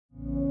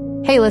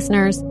Hey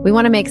listeners, we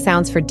want to make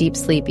Sounds for Deep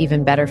Sleep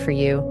even better for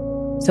you.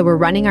 So we're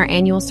running our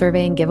annual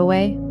survey and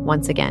giveaway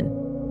once again.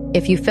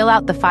 If you fill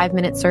out the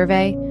 5-minute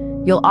survey,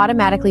 you'll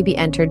automatically be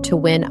entered to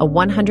win a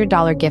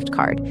 $100 gift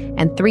card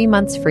and 3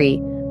 months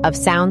free of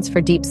Sounds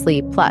for Deep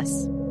Sleep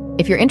Plus.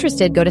 If you're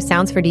interested, go to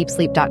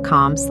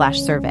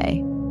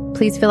soundsfordeepsleep.com/survey.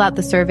 Please fill out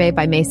the survey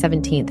by May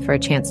 17th for a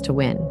chance to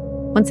win.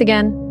 Once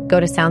again, go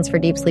to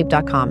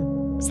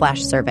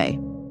soundsfordeepsleep.com/survey.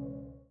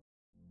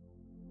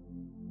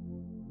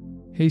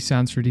 Hey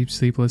Sounds for Deep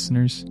Sleep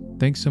listeners,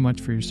 thanks so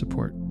much for your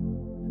support.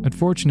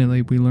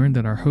 Unfortunately, we learned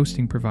that our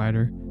hosting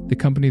provider, the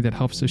company that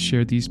helps us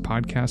share these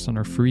podcasts on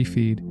our free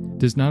feed,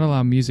 does not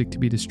allow music to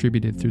be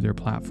distributed through their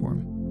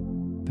platform.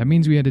 That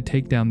means we had to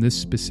take down this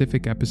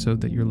specific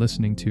episode that you're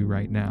listening to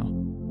right now.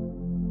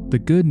 The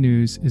good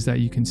news is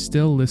that you can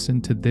still listen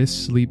to this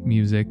sleep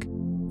music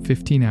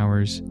 15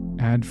 hours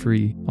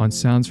ad-free on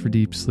Sounds for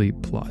Deep Sleep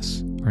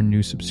Plus, our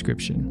new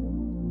subscription.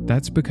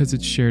 That's because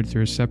it's shared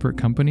through a separate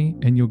company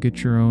and you'll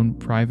get your own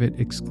private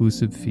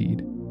exclusive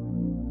feed.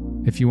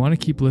 If you want to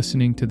keep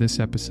listening to this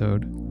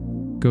episode,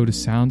 go to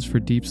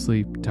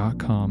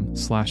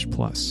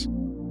soundsfordeepsleep.com/plus.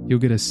 You'll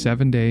get a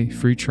 7-day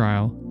free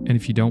trial, and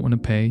if you don't want to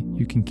pay,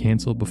 you can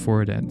cancel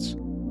before it ends.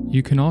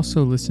 You can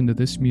also listen to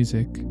this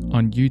music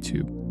on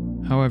YouTube.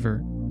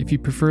 However, if you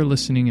prefer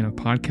listening in a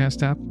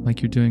podcast app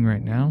like you're doing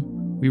right now,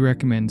 we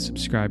recommend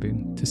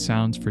subscribing to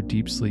Sounds for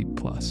Deep Sleep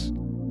Plus.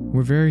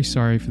 We're very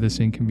sorry for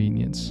this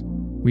inconvenience.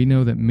 We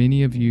know that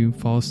many of you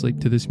fall asleep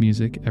to this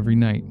music every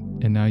night,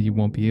 and now you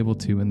won't be able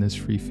to in this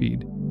free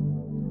feed.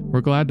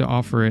 We're glad to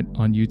offer it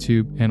on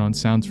YouTube and on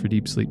Sounds for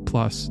Deep Sleep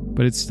Plus,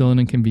 but it's still an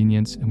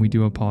inconvenience and we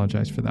do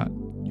apologize for that.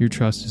 Your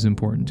trust is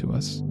important to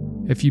us.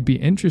 If you'd be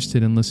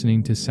interested in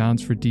listening to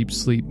Sounds for Deep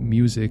Sleep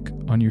music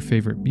on your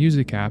favorite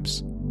music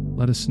apps,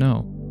 let us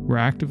know. We're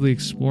actively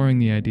exploring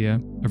the idea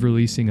of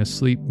releasing a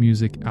sleep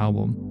music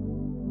album.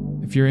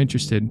 If you're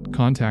interested,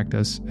 contact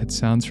us at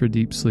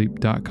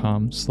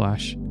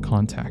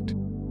soundsfordeepsleep.com/contact.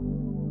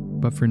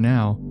 But for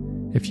now,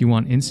 if you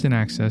want instant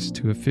access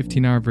to a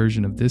 15-hour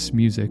version of this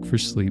music for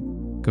sleep,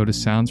 go to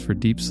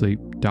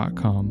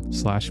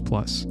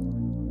soundsfordeepsleep.com/plus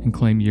and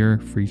claim your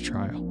free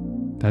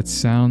trial. That's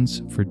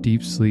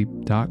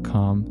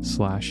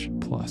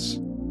soundsfordeepsleep.com/plus.